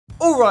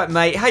Alright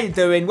mate, how you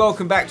doing?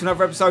 Welcome back to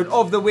another episode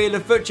of the Wheel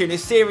of Futune.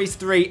 It's Series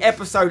 3,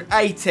 Episode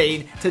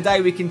 18.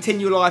 Today we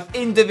continue life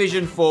in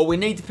Division 4. We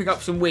need to pick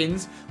up some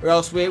wins or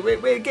else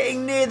we're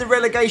getting near the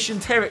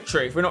relegation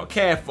territory if we're not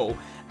careful.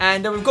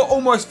 And we've got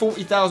almost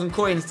 40,000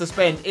 coins to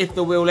spend if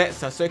the wheel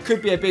lets us, so it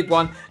could be a big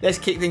one. Let's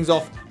kick things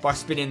off by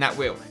spinning that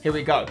wheel. Here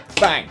we go.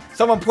 Bang.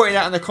 Someone pointed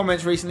out in the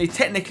comments recently,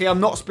 technically I'm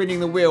not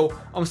spinning the wheel,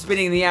 I'm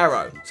spinning the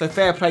arrow. So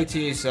fair play to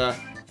you, sir.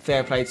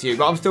 Fair play to you.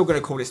 But I'm still going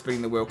to call it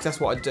spinning the wheel because that's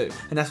what I do.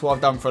 And that's what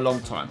I've done for a long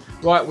time.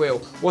 Right, wheel.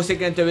 What's it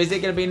going to do? Is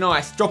it going to be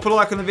nice? Drop a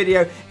like on the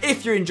video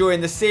if you're enjoying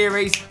the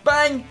series.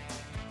 Bang.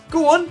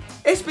 Go on,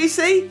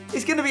 SBC?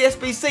 It's going to be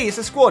SBC. It's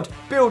a squad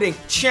building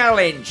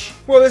challenge.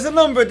 Well, there's a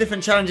number of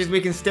different challenges we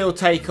can still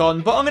take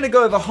on, but I'm going to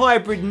go with a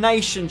hybrid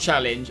nation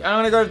challenge, and I'm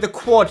going to go with the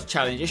quad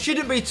challenge. It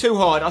shouldn't be too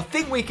hard. I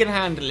think we can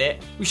handle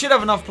it. We should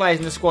have enough players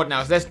in the squad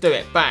now, so let's do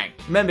it. Bang.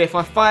 Remember, if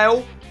I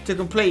fail to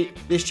complete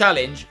this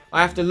challenge,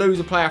 I have to lose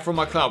a player from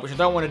my club, which I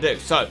don't want to do.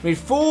 So, we need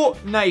 4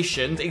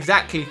 nations,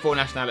 exactly 4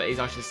 nationalities,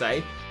 I should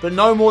say, but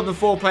no more than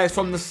 4 players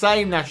from the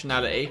same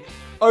nationality.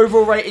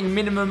 Overall rating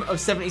minimum of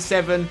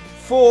 77.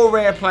 4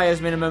 rare players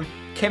minimum.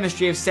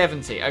 Chemistry of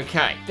 70.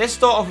 Okay. Let's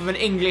start off with an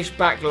English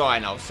back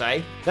line, I'll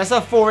say. Let's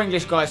have 4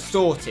 English guys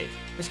sorted.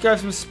 Let's go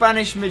with some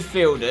Spanish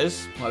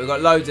midfielders. Right, we've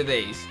got loads of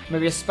these.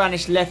 Maybe a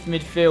Spanish left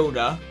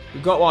midfielder.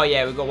 We've got, well,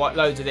 yeah, we've got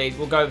loads of these.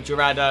 We'll go with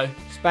Gerardo.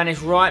 Spanish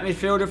right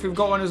midfielder if we've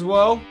got one as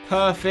well.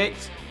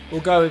 Perfect. We'll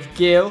go with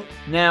Gil.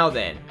 Now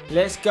then,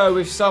 let's go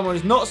with someone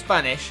who's not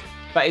Spanish,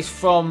 but is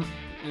from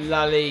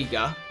La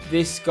Liga.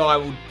 This guy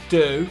will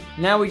do.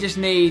 Now we just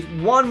need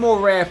 1 more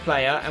rare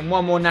player and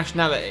 1 more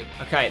nationality.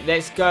 Okay,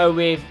 let's go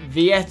with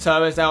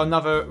Vieto as our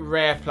another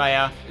rare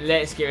player.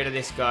 Let's get rid of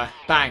this guy.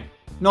 Bang.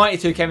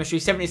 92 chemistry,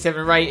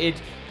 77 rated.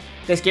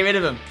 Let's get rid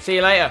of him. See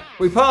you later.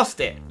 We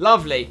passed it.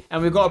 Lovely.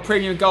 And we've got a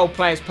premium gold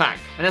players pack.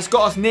 And that's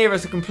got us nearer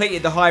to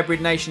completing the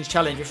Hybrid Nations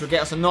challenge, which will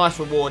get us a nice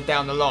reward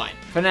down the line.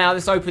 For now,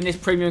 let's open this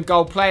premium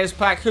gold players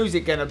pack. Who's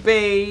it going to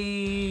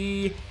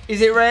be?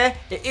 Is it rare?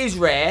 It is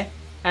rare.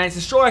 And it's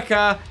a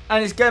striker.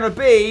 And it's going to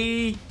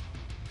be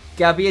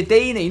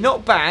Gabbiadini.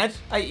 Not bad.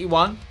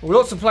 81. Well,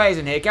 lots of players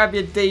in here.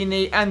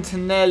 Gabbiadini,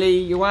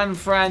 Antonelli, Juan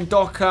Fran,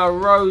 Doca,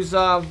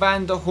 Rosa,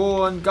 Van der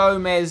Horn,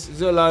 Gomez,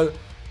 Zullo,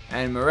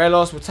 and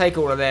Morelos. We'll take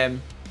all of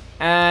them.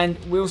 And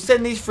we'll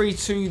send these 3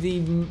 to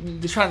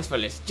the transfer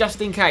list,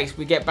 just in case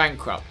we get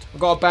bankrupt. I've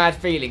got a bad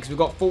feeling because we've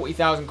got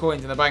 40,000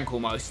 coins in the bank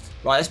almost.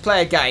 Right, let's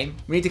play a game.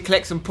 We need to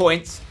collect some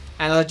points.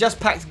 And I just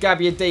packed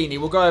Gabbiadini.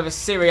 We'll go over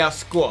Serie A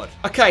squad.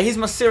 Okay, here's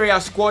my Serie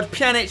A squad.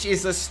 Pjanic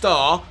is the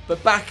star, but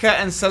Bacca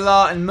and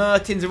Salah and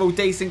Mertens are all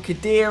decent.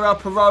 Khedira,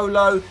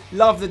 Parolo,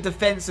 love the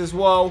defence as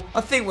well.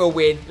 I think we'll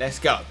win. Let's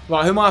go.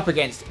 Right, who am I up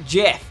against?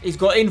 Jeff. He's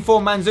got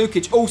Inform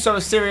Mandzukic, also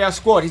a Serie A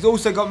squad. He's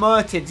also got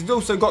Mertens. He's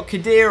also got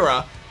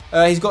Khedira.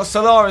 He's got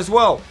Salah as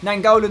well.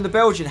 Nangolan the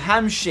Belgian.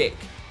 Hamšík,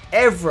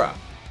 Evra,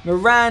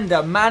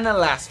 Miranda,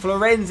 Manolas,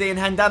 Florenzi and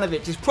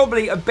Handanovic is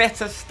probably a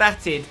better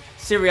statted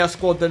Serie A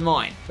squad than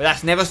mine. But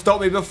that's never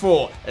stopped me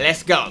before.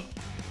 Let's go.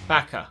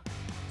 Bacca.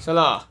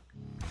 Salah.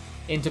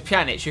 Into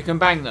Pjanic. You can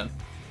bang them.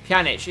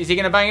 Pjanic. Is he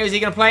going to bang it? Is he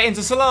going to play it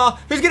into Salah?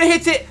 Who's going to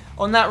hit it?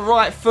 On that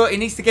right foot. He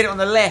needs to get it on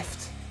the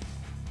left.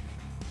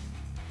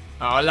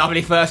 Oh,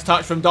 lovely first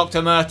touch from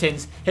Dr.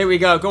 Mertens. Here we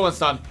go. Go on,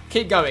 son.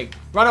 Keep going.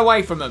 Run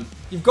away from them.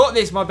 You've got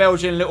this, my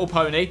Belgian little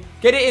pony.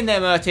 Get it in there,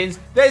 Mertens.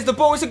 There's the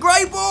ball. It's a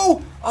great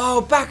ball.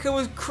 Oh, Bacca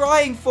was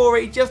crying for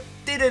it. He just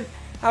didn't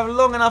have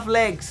long enough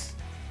legs.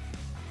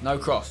 No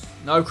cross.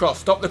 No cross.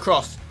 Stop the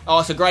cross.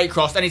 Oh, it's a great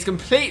cross. And he's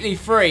completely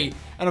free.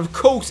 And of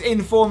course,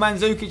 Inform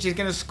Mandzukic is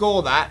going to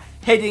score that.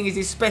 Heading is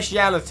his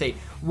speciality.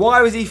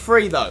 Why was he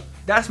free, though?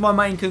 That's my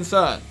main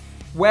concern.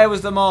 Where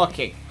was the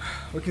marking?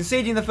 We're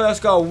conceding the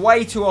first goal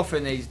way too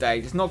often these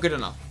days. It's not good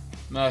enough.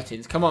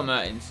 Mertens. Come on,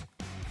 Mertens.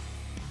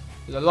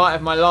 You're the light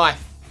of my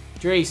life.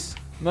 Dries.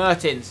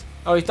 Mertens.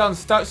 Oh, he's done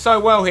so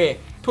well here.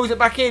 Pulls it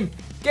back in.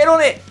 Get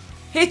on it.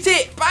 Hit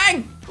it.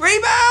 Bang.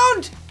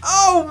 Rebound.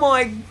 Oh,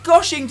 my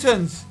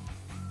goshingtons.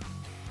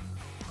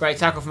 Great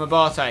tackle from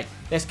Abate.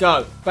 Let's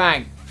go.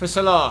 Bang. For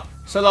Salah.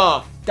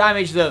 Salah.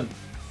 Damage them.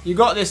 You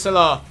got this,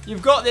 Salah.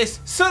 You've got this.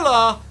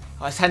 Salah.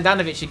 Oh, it's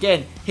Handanovic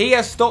again. He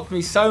has stopped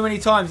me so many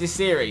times this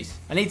series.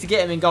 I need to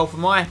get him in goal for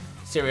my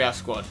Serie A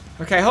squad.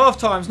 Okay, half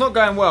time's not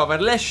going well. I've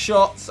had less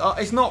shots.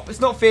 It's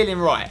not feeling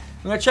right.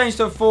 I'm going to change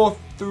to a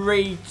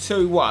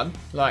 4-3-2-1.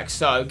 Like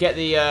so. Get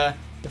the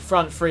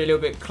front 3 a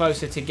little bit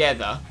closer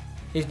together.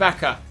 Here's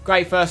Bacca.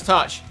 Great first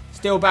touch.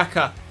 Still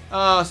Bacca.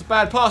 Oh, it's a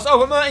bad pass. Oh,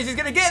 but Mertens is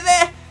going to get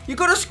there. You've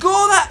got to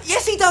score that.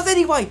 Yes, he does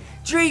anyway.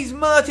 Dries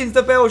Mertens,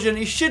 the Belgian.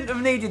 He shouldn't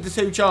have needed the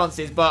 2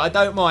 chances, but I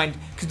don't mind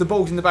because the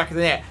ball's in the back of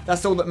the net.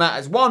 That's all that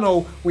matters.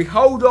 1-1. We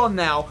hold on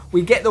now.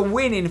 We get the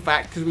win, in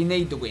fact, because we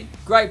need the win.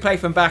 Great play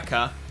from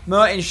Bacca.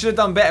 Mertens should have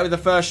done better with the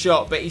first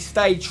shot, but he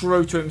stayed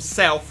true to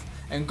himself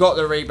and got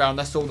the rebound.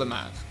 That's all that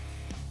matters.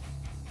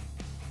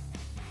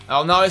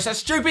 Oh, no. It's a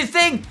stupid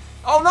thing.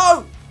 Oh,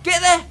 no.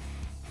 Get there.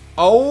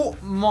 Oh,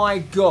 my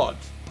God.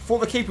 I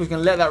thought the keeper was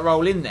going to let that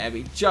roll in there, but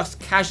he just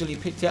casually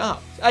picked it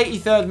up. It's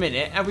 83rd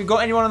minute. Have we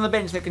got anyone on the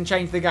bench that can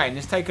change the game?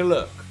 Let's take a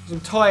look. some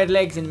tired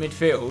legs in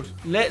midfield.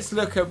 Let's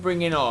look at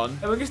bringing on.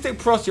 We're going to stick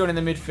Procyon in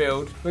the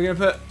midfield. We're going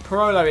to put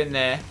Parolo in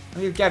there.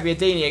 I'm going to give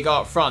Gabbiadini a go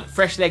up front.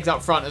 Fresh legs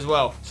up front as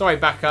well. Sorry,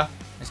 Bacca.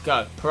 Let's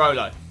go.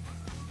 Parolo.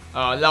 Oh,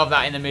 I love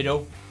that in the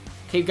middle.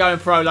 Keep going,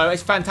 Parolo.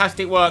 It's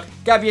fantastic work.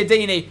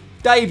 Gabbiadini,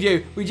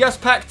 debut. We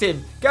just packed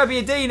him.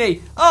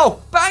 Gabbiadini.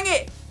 Oh, bang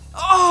it.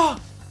 Oh,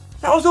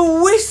 that was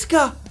a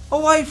whisker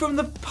away from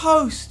the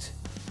post.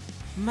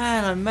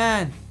 Man, oh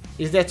man.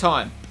 Is there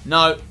time?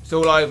 No, it's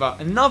all over.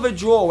 Another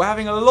draw. We're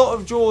having a lot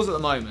of draws at the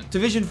moment.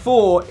 Division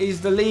 4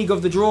 is the league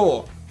of the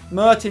draw.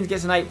 Mertens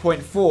gets an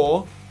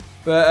 8.4,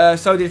 but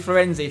so did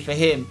Florenzi for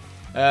him.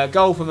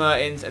 Goal for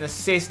Mertens, an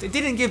assist. It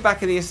didn't give back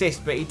the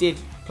assist, but he did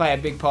play a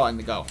big part in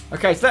the goal.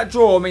 Okay, so that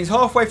draw means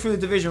halfway through the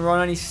division we're on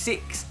only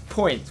 6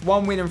 points.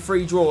 1 win and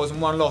 3 draws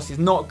and 1 loss is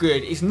not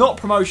good. It's not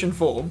promotion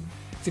form.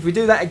 So if we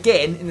do that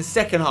again in the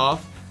second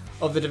half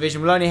of the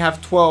division, we'll only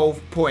have 12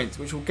 points,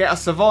 which will get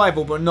us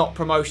survival but not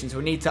promotion, so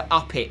we need to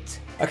up it.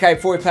 Okay,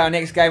 before we play our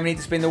next game, we need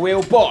to spin the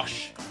wheel.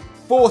 Bosh!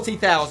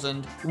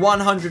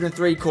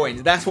 40,103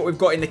 coins. That's what we've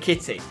got in the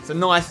kitty. It's a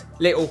nice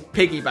little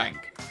piggy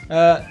bank.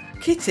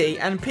 Kitty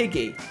and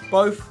piggy,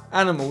 both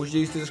animals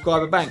used to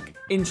describe a bank.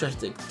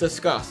 Interesting.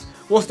 Discuss.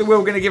 What's the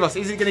wheel going to give us?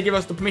 Is it going to give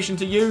us the permission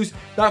to use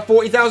that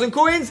 40,000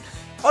 coins?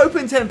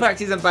 Open 10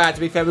 packs isn't bad, to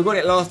be fair. We got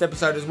it last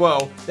episode as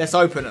well. Let's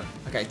open them.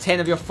 Okay,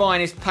 10 of your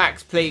finest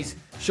packs, please.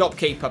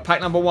 Shopkeeper.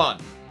 Pack number 1.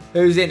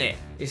 Who's in it?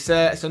 It's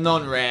a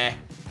non-rare.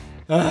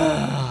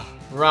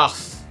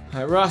 Russ.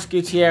 Russ,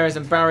 Gutierrez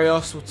and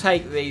Barrios. We'll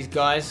take these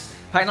guys.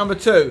 Pack number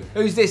 2.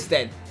 Who's this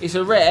then? It's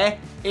a rare.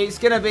 It's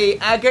going to be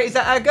Agger. Is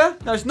that Agger?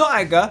 No, it's not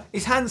Agger.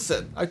 It's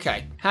Hansen.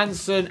 Okay.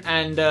 Hansen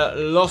and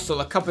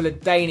Lossel. A couple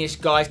of Danish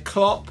guys.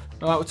 Klopp.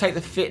 Alright, we'll take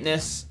the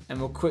fitness and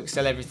we'll quick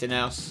sell everything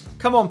else.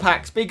 Come on,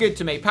 packs. Be good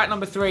to me. Pack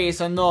number 3 is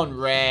a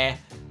non-rare.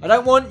 I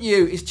don't want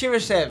you. It's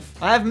Chirisev.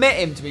 I have met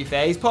him, to be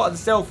fair. He's part of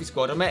the selfie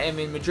squad. I met him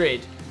in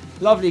Madrid.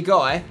 Lovely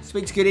guy.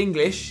 Speaks good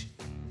English,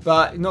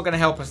 but not going to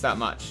help us that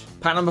much.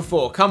 Pack number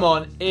 4. Come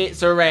on.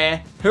 It's a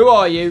rare. Who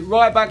are you?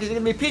 Right back. Is it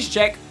going to be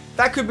Piszczek?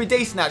 That could be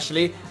decent,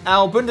 actually.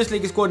 Our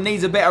Bundesliga squad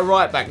needs a better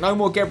right back. No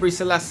more Gebri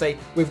Selassie.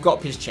 We've got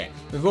Piszczek.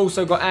 We've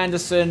also got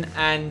Anderson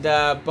and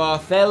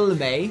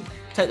Barthelme.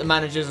 Take the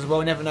managers as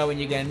well. Never know when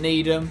you're going to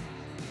need them.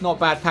 Not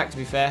bad pack, to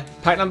be fair.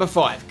 Pack number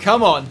 5.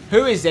 Come on.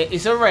 Who is it?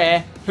 It's a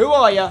rare. Who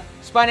are you?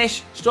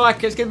 Spanish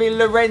striker. It's going to be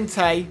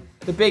Llorente.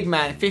 The big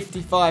man.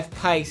 55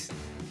 pace.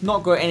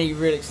 Not got any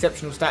real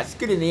exceptional stats. It's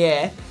good in the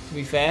air, to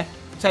be fair.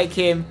 We'll take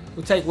him.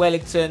 We'll take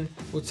Wellington.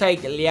 We'll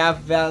take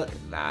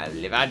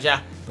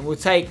Livaja. And we'll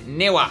take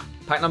Niwa.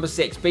 Pack number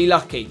 6. Be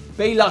lucky.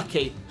 Be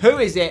lucky. Who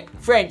is it?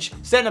 French.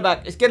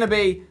 Centre-back. It's going to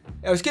be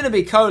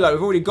Colo.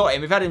 We've already got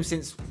him. We've had him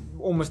since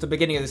almost the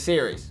beginning of the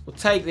series. We'll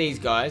take these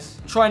guys.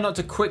 Try not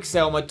to quick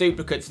sell my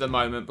duplicates at the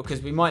moment because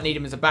we might need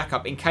them as a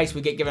backup in case we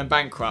get given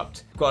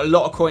bankrupt. Got a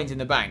lot of coins in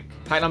the bank.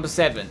 Pack number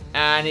 7.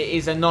 And it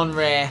is a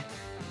non-rare.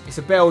 It's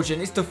a Belgian.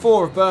 It's the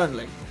 4 of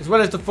Burnley. As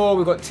well as the 4,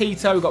 we've got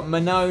Tito, we've got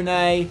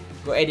Manone,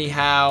 we've got Eddie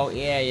Howe.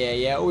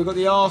 Yeah. Oh, we've got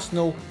the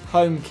Arsenal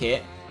home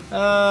kit.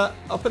 I'll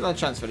put it on the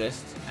transfer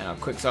list and I'll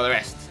quick sell the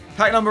rest.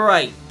 Pack number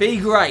 8. Be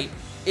great.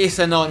 It's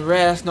a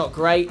non-rare. That's not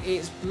great.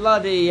 It's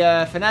bloody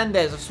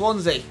Fernandez of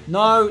Swansea.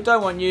 No,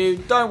 don't want you.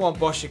 Don't want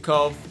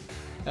Boshikov.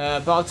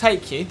 But I'll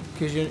take you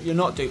because you're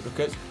not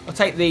duplicates. I'll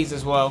take these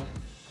as well.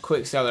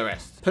 Quick sell the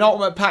rest.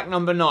 Penultimate pack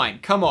number 9.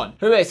 Come on.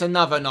 Who is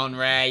another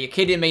non-rare? You're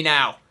kidding me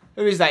now.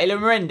 Who is that?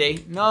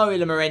 Ilamerendi? No,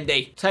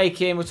 Ilamerendi. Take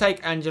him. We'll take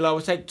Angelo.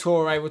 We'll take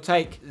Torre. We'll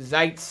take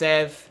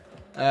Zaitsev.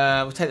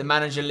 We'll take the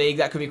Manager League.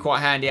 That could be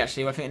quite handy,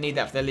 actually. I think I need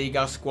that for the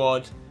Liga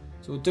squad.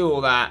 So we'll do all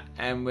that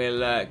and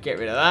we'll get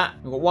rid of that.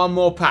 We've got one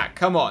more pack.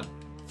 Come on.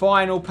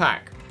 Final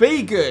pack.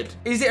 Be good.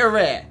 Is it a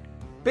rare?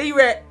 Be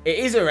rare. It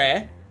is a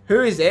rare.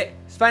 Who is it?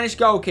 Spanish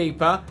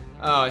goalkeeper.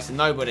 Oh, it's a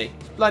nobody.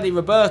 It's bloody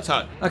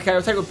Roberto. Okay,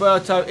 we'll take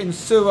Roberto.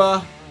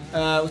 Insua.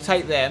 We'll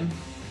take them.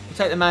 We'll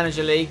take the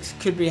Manager Leagues.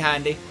 Could be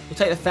handy. We'll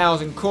take the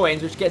 1,000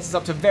 coins, which gets us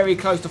up to very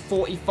close to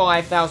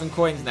 45,000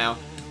 coins now.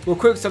 We'll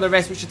quick sell the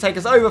rest, which should take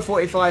us over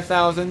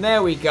 45,000.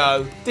 There we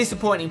go.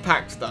 Disappointing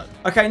packs, though.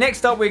 Okay,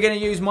 next up, we're going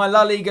to use my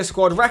La Liga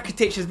squad.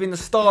 Rakitic has been the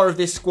star of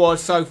this squad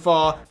so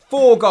far.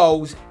 4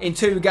 goals in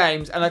 2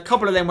 games, and a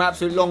couple of them were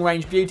absolute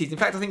long-range beauties. In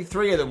fact, I think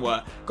 3 of them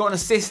were. Got an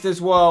assist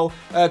as well.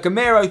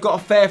 Gamero's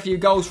got a fair few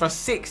goals for us,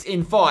 6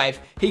 in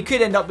 5. He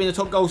could end up being the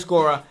top goal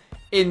scorer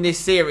in this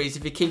series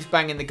if he keeps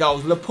banging the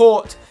goals.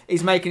 Laporte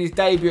is making his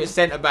debut at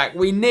centre-back.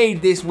 We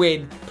need this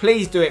win.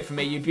 Please do it for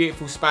me, you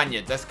beautiful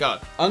Spaniards. Let's go.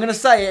 I'm going to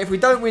say it. If we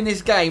don't win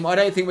this game, I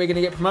don't think we're going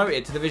to get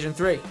promoted to Division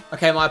 3.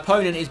 Okay, my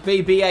opponent is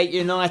BB8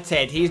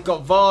 United. He's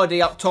got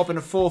Vardy up top in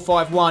a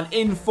 4-5-1.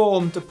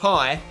 Informed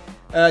Depay.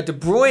 De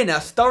Bruyne,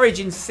 Sturridge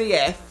in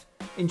CF.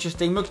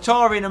 Interesting.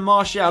 Mkhitaryan and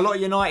Martial. A lot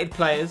of United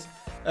players.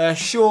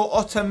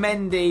 Shaw,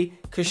 Otamendi,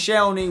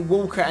 Koscielny,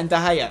 Walker and De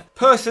Gea.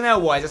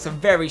 Personnel-wise, that's a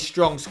very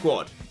strong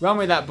squad. Run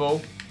with that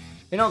ball.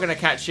 They're not going to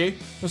catch you.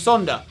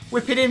 Masonda,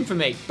 whip it in for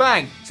me.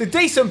 Bang. It's a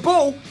decent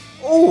ball.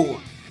 Ooh.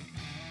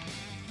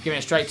 Giving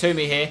it straight to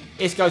me here.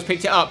 Isco's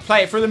picked it up.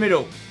 Play it through the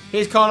middle.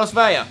 Here's Carlos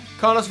Vela.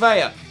 Carlos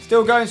Vela.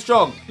 Still going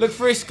strong. Look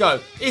for Isco.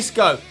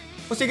 Isco.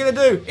 What's he going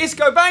to do?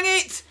 Isco, bang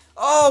it!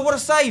 Oh, what a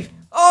save.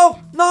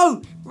 Oh,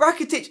 no.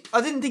 Rakitic.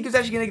 I didn't think he was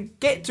actually going to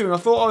get to him. I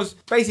thought I was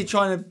basically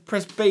trying to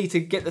press B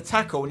to get the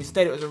tackle, and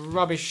instead it was a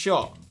rubbish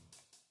shot.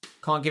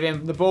 Can't give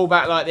him the ball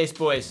back like this,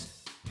 boys.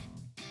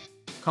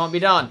 Can't be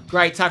done.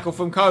 Great tackle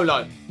from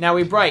Colo. Now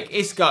we break.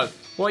 Isco.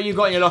 What you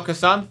got in your locker,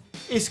 son?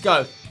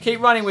 Isco.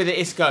 Keep running with it,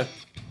 Isco.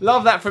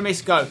 Love that from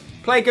Isco.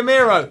 Play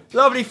Gamiro.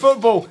 Lovely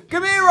football.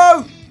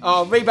 Gamiro!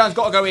 Oh, rebound's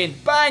got to go in.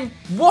 Bang!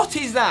 What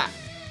is that?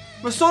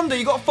 Masonda,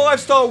 you got a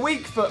 5-star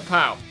weak foot,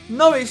 pal.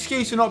 No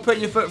excuse for not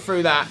putting your foot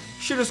through that.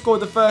 Should have scored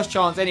the first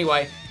chance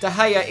anyway. De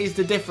Gea is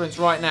the difference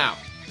right now.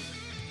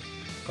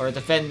 Got to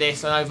defend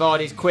this. I know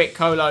Vardy's quick,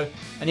 Colo.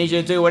 I need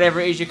you to do whatever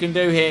it is you can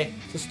do here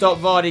to stop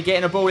Vardy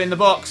getting a ball in the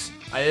box.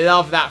 I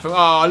love that from...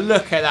 Oh,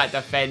 look at that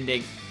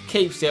defending.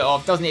 Keeps it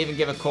off. Doesn't even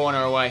give a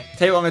corner away.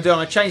 Tell you what I'm going to do. I'm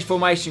going to change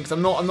formation because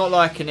I'm not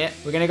liking it.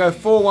 We're going to go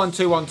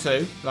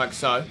 4-1-2-1-2, like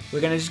so.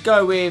 We're going to just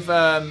go with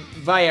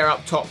Vaya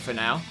up top for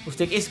now. We'll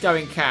stick Isco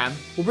in Cam.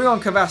 We'll bring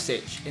on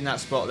Kovacic in that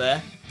spot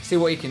there. See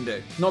what he can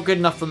do. Not good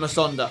enough for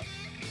Masonda.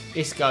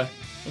 Isco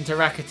into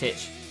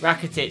Rakitic.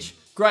 Rakitic.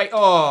 Great.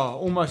 Oh,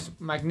 almost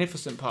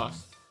magnificent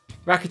pass.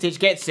 Rakitic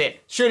gets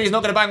it. Surely he's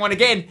not going to bang one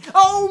again.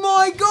 Oh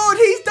my God,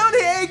 he's done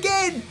it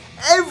again.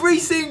 Every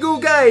single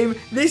game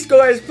this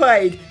guy has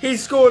played,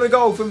 he's scored a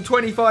goal from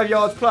 25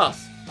 yards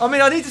plus. I mean,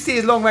 I need to see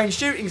his long-range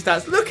shooting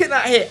stats. Look at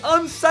that hit.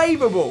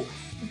 Unsavable.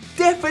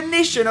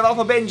 Definition of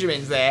Upper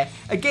Benjamins there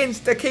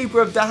against a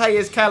keeper of De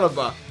Gea's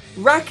calibre.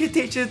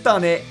 Rakitic has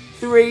done it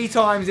 3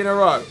 times in a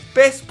row.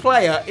 Best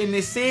player in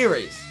this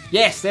series.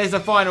 Yes, there's the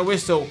final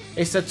whistle.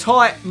 It's a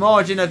tight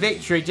margin of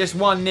victory, just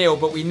 1-0,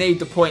 but we need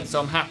the points,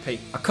 so I'm happy.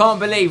 I can't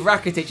believe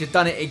Rakitic has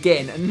done it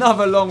again.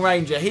 Another long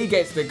ranger. He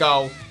gets the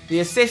goal. The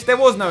assist, there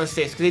was no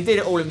assist because he did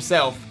it all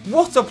himself.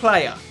 What a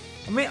player.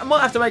 I mean, I might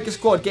have to make a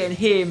squad getting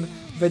him,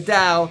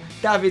 Vidal,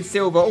 David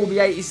Silva, all the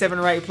 87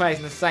 rated players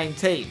in the same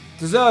team.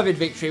 Deserved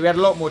victory. We had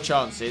a lot more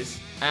chances.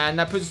 And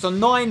that puts us on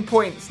 9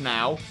 points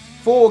now.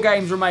 4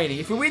 games remaining.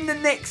 If we win the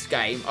next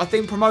game, I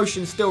think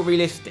promotion's still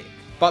realistic.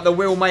 But the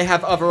wheel may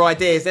have other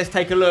ideas. Let's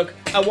take a look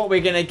at what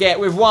we're going to get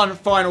with one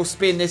final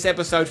spin this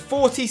episode.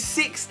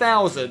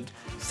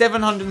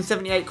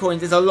 46,778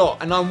 coins is a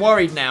lot, and I'm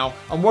worried now.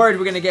 I'm worried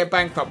we're going to get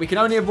bankrupt. We can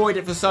only avoid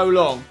it for so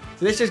long.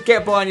 So let's just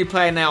get buy a new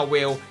player now,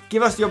 wheel.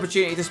 Give us the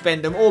opportunity to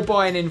spend them or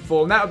buy an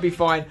inform. That would be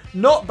fine.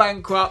 Not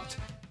bankrupt.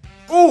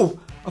 Oh!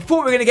 I thought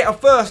we were going to get our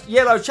first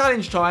yellow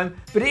challenge time,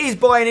 but it is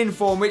buy an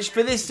inform, which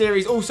for this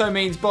series also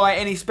means buy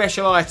any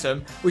special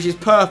item, which is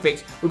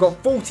perfect. We've got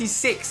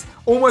 46,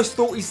 almost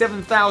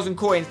 47,000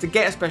 coins to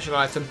get a special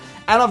item,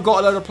 and I've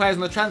got a load of players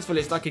on the transfer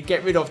list I could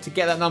get rid of to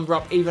get that number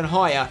up even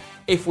higher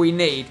if we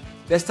need.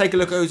 Let's take a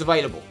look at who's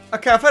available.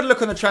 Okay, I've had a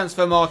look on the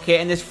transfer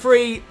market, and there's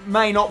 3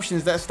 main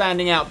options that are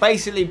standing out,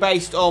 basically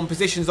based on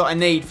positions that I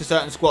need for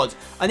certain squads.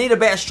 I need a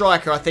better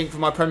striker, I think, for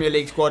my Premier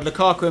League squad.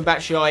 Lukaku and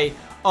Batshuayi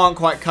aren't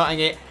quite cutting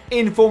it.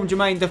 Informed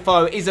Jermaine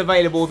Defoe is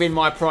available within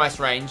my price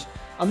range.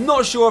 I'm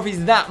not sure if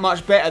he's that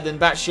much better than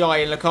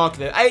Batshuayi and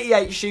Lukaku.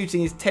 88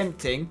 shooting is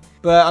tempting,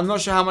 but I'm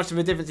not sure how much of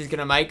a difference he's going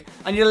to make.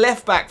 I need a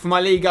left back for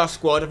my Liga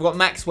squad. I've got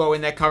Maxwell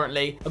in there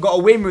currently. I got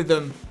a win with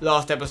them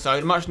last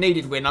episode, a much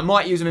needed win. I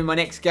might use him in my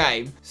next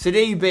game.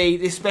 Sidibe,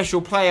 this special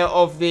player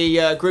of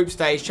the group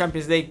stage,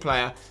 Champions League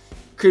player,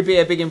 could be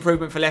a big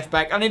improvement for left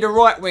back. I need a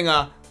right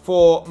winger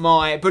for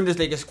my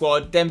Bundesliga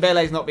squad.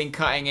 Dembele's not been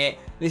cutting it.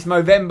 This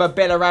Movember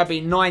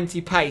Bellarabi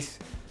 90 pace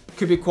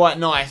could be quite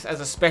nice as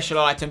a special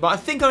item. But I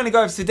think I'm going to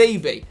go with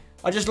Sidibe.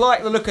 I just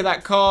like the look of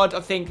that card.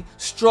 I think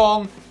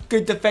strong,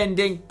 good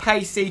defending,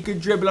 pacey,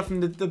 good dribbler from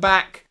the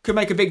back. Could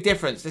make a big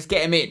difference. Let's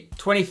get him in.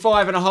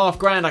 25.5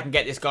 grand I can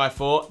get this guy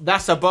for.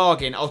 That's a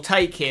bargain. I'll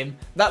take him.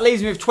 That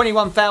leaves me with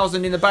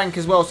 21,000 in the bank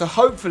as well. So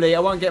hopefully I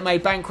won't get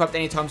made bankrupt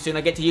anytime soon.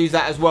 I get to use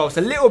that as well. It's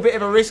a little bit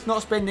of a risk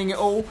not spending it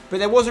all. But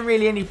there wasn't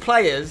really any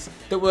players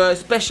that were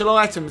special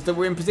items that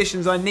were in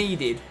positions I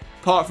needed,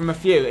 apart from a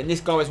few, and this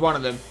guy was one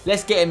of them.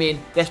 Let's get him in.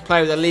 Let's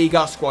play with the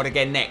Liga squad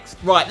again next.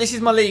 Right, this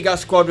is my Liga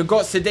squad. We've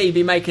got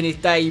Sidibe making his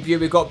debut.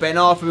 We've got Ben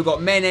Arthur. We've got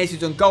Menez,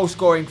 who's on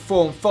goal-scoring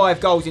form. 5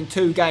 goals in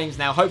 2 games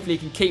now. Hopefully he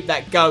can keep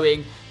that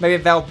going.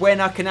 Maybe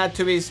Valbuena can add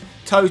to his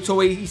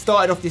total. He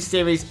started off this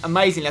series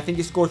amazingly. I think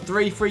he scored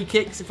 3 free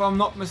kicks, if I'm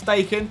not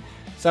mistaken.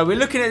 So we're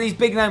looking at these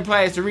big name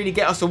players to really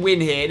get us a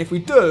win here. And if we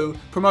do,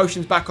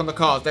 promotion's back on the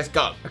cards. Let's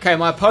go. Okay,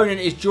 my opponent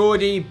is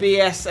Jordi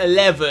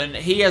BS11.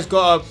 He has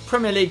got a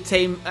Premier League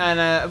team and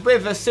a bit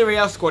of a Serie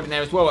A squad in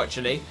there as well,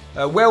 actually.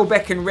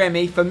 Welbeck and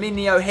Remy,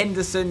 Firmino,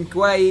 Henderson,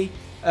 Gueye,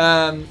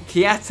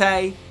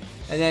 Kiate,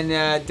 and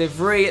then De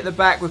Vries at the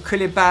back with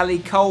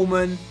Koulibaly,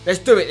 Coleman. Let's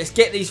do it. Let's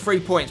get these 3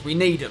 points. We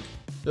need them.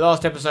 The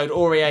last episode,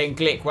 Aurier and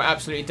Glick were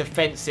absolutely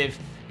defensive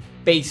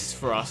beasts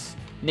for us.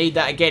 Need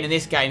that again in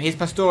this game. Here's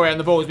Pastore on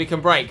the ball as we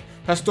can break.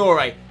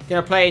 Pastore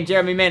going to play in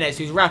Jeremy Menez,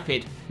 who's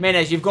rapid.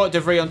 Menez, you've got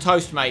De Vries on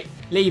toast, mate.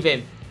 Leave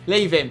him.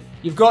 Leave him.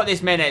 You've got this,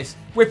 Menez.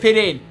 Whip it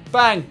in.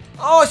 Bang.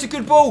 Oh, it's a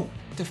good ball.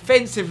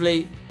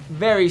 Defensively,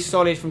 Very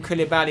solid from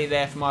Koulibaly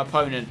there for my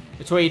opponent.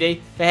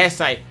 Matuidi for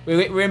Hesse.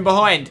 We're in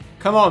behind.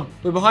 Come on.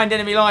 We're behind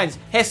enemy lines.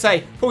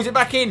 Hesse pulls it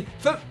back in.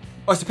 Oh,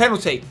 it's a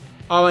penalty.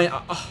 I mean,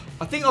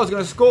 I think I was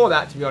going to score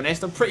that, to be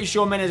honest. I'm pretty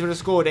sure Menez would have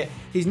scored it.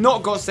 He's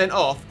not got sent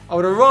off. I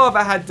would have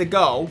rather had the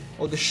goal,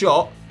 or the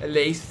shot, at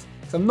least.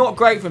 So I'm not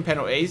great from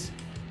penalties.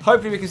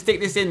 Hopefully we can stick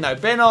this in, though.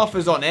 Ben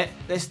Arthur's on it.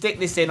 Let's stick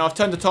this in. I've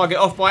turned the target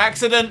off by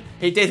accident.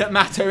 It didn't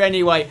matter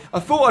anyway. I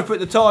thought I'd put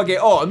the target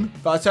on,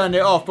 but I turned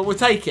it off. But we'll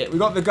take it. We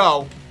got the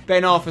goal.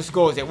 Ben Arthur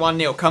scores it.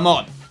 1-0. Come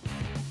on.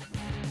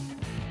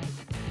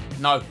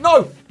 No.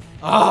 No!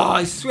 Ah,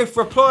 he swift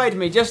replied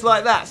me just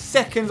like that.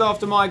 Seconds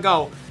after my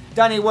goal.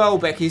 Danny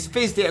Welbeck, he's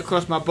fizzed it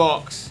across my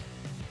box.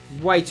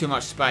 Way too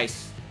much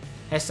space.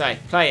 Hesse,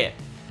 play it.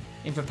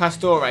 In for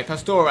Pastore.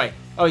 Pastore.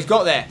 Oh, he's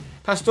got there.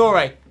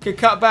 Pastore could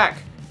cut back.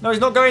 No, he's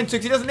not going to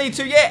because he doesn't need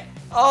to yet.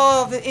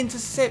 Oh, the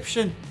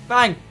interception.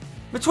 Bang.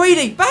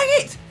 Matuidi, bang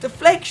it.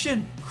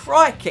 Deflection.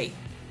 Crikey.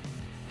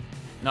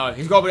 No,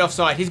 he's got to be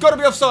offside. He's got to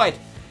be offside.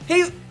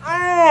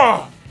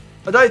 I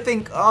don't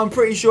think, I'm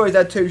pretty sure he's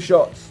had 2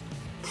 shots.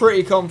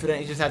 Pretty confident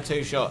he's just had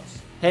 2 shots.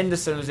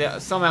 Henderson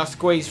was somehow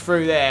squeezed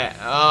through there.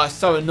 Oh,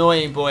 so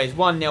annoying, boys.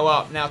 1-0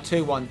 up, now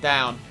 2-1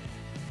 down.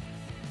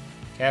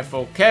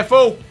 Careful,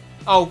 careful.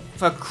 Oh,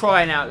 for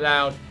crying out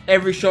loud.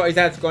 Every shot he's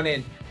had's gone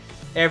in.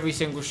 Every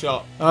single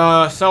shot.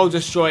 Soul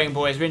destroying,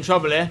 boys. We're in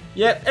trouble here.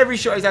 Yep, every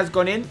shot he's had's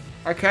gone in.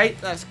 Okay,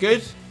 that's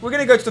good. We're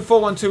going to go to the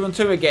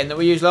 4-1-2-1-2 again that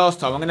we used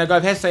last time. I'm going to go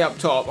with Hesse up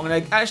top. I'm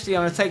going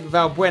to take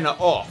Valbuena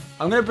off.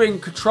 I'm going to bring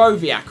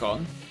Katroviak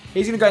on.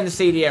 He's going to go in the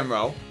CDM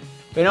role.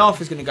 Ben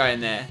Arthur's going to go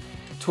in there.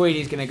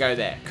 Tweedy's going to go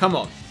there. Come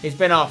on. Here's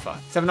Ben Arthur.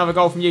 Let's have another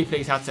goal from you,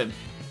 please, Hatton.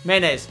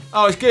 Menez.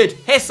 Oh, it's good.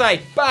 Hesse.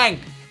 Bang.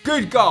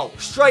 Good goal.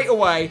 Straight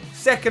away.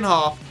 Second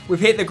half. We've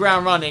hit the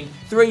ground running.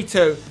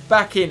 3-2.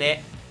 Back in it.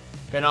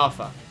 Ben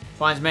Arthur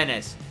finds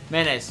Menez.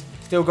 Menez.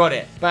 Still got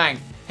it. Bang.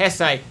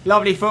 Hesse.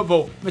 Lovely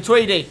football.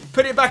 Matuidi.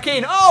 Put it back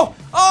in. Oh.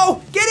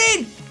 Oh. Get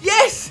in.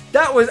 Yes.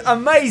 That was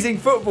amazing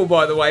football,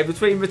 by the way,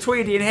 between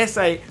Matuidi and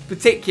Hesse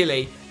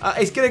particularly.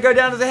 It's going to go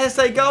down as a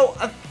Hesse goal.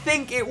 I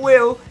think it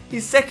will.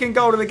 His second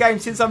goal of the game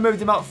since I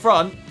moved him up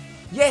front.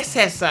 Yes,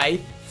 Hesse.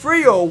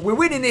 3-3. We're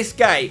winning this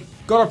game.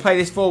 Got to play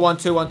this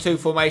 4-1-2-1-2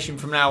 formation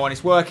from now on.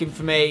 It's working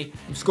for me.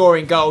 I'm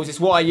scoring goals. It's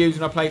what I use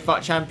when I play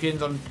FUT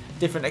Champions on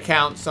different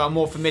accounts, so I'm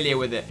more familiar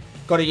with it.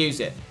 Got to use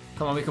it.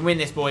 Come on, we can win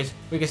this, boys.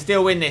 We can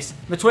still win this.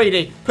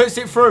 Matuidi puts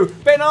it through.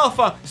 Ben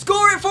Arthur,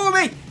 score it for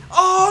me.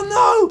 Oh,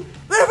 no.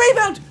 A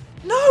rebound.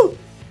 No.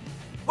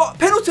 What?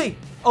 Penalty.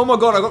 Oh my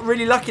god, I got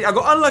really lucky. I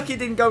got unlucky it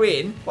didn't go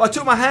in. But I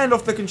took my hand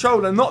off the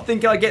controller, not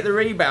thinking I'd get the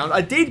rebound.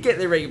 I did get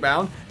the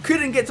rebound.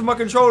 Couldn't get to my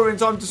controller in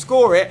time to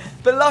score it.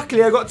 But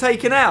luckily, I got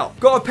taken out.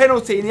 Got a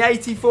penalty in the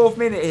 84th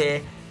minute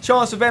here.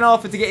 Chance for Ben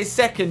Arthur to get his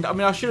second. I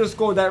mean, I should have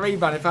scored that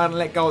rebound if I hadn't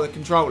let go of the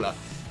controller.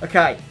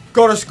 Okay,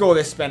 got to score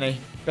this, Spenny.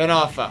 Ben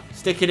Arthur,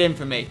 stick it in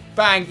for me.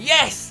 Bang.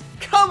 Yes!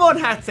 Come on,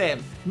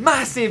 Hatem.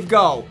 Massive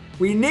goal.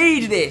 We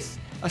need this.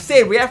 I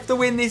said we have to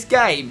win this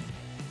game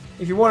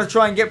if you want to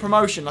try and get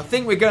promotion. I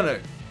think we're going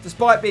to,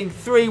 despite being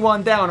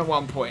 3-1 down at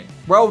one point.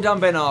 Well done,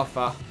 Ben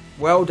Arthur.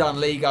 Well done,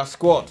 Liga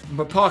squad.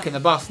 We're parking the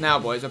bus now,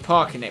 boys. We're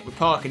parking it. We're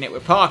parking it.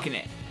 We're parking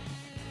it.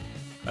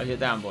 Close it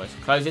down, boys.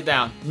 Close it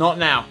down. Not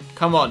now.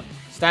 Come on.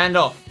 Stand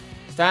off.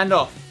 Stand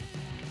off.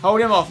 Hold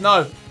him off.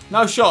 No.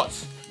 No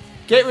shots.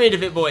 Get rid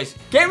of it, boys.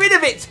 Get rid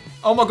of it.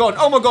 Oh, my God.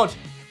 Oh, my God.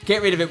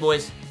 Get rid of it,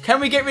 boys. Can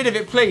we get rid of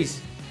it,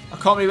 please? I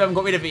can't believe we haven't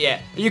got rid of it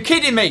yet. Are you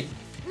kidding me?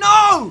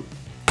 No!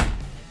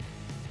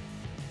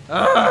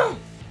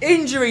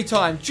 Injury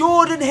time.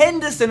 Jordan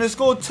Henderson has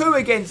scored 2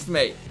 against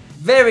me.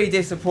 Very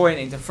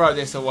disappointing to throw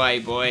this away,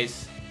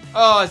 boys.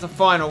 Oh, it's the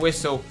final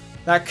whistle.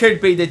 That could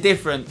be the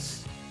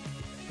difference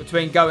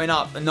between going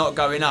up and not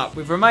going up.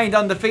 We've remained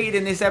undefeated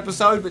in this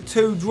episode, but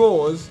 2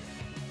 draws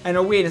and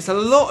a win. It's a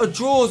lot of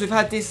draws we've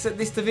had this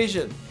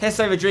division.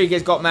 Jesse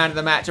Rodriguez got man of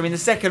the match. I mean, the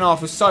second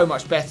half was so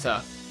much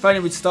better. If only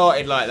we'd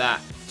started like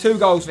that. 2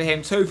 goals for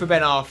him, 2 for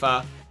Ben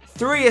Arthur.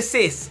 3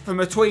 assists for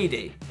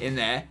Matuidi in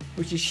there,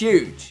 which is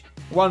huge.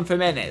 1 for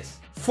Menez.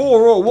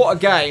 4-4, what a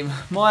game.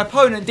 My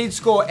opponent did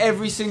score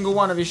every single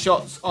one of his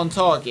shots on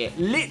target.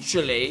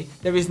 Literally,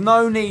 there is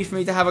no need for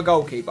me to have a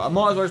goalkeeper. I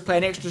might as well just play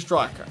an extra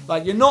striker.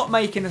 Like, you're not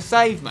making a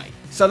save, mate.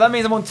 So that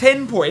means I'm on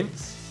 10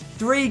 points.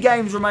 3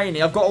 games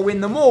remaining. I've got to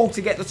win them all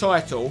to get the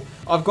title.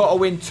 I've got to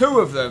win 2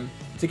 of them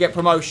to get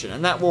promotion.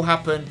 And that will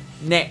happen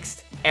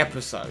next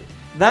episode.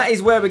 That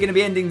is where we're going to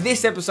be ending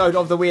this episode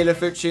of the Wheel of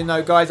Futune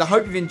though, guys. I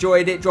hope you've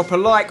enjoyed it. Drop a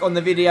like on the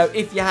video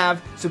if you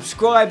have.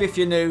 Subscribe if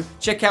you're new.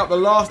 Check out the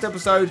last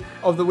episode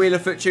of the Wheel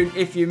of Futune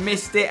if you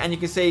missed it. And you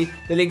can see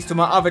the links to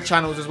my other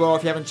channels as well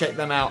if you haven't checked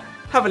them out.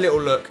 Have a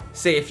little look.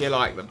 See if you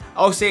like them.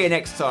 I'll see you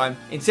next time.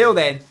 Until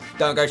then,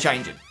 don't go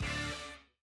changing.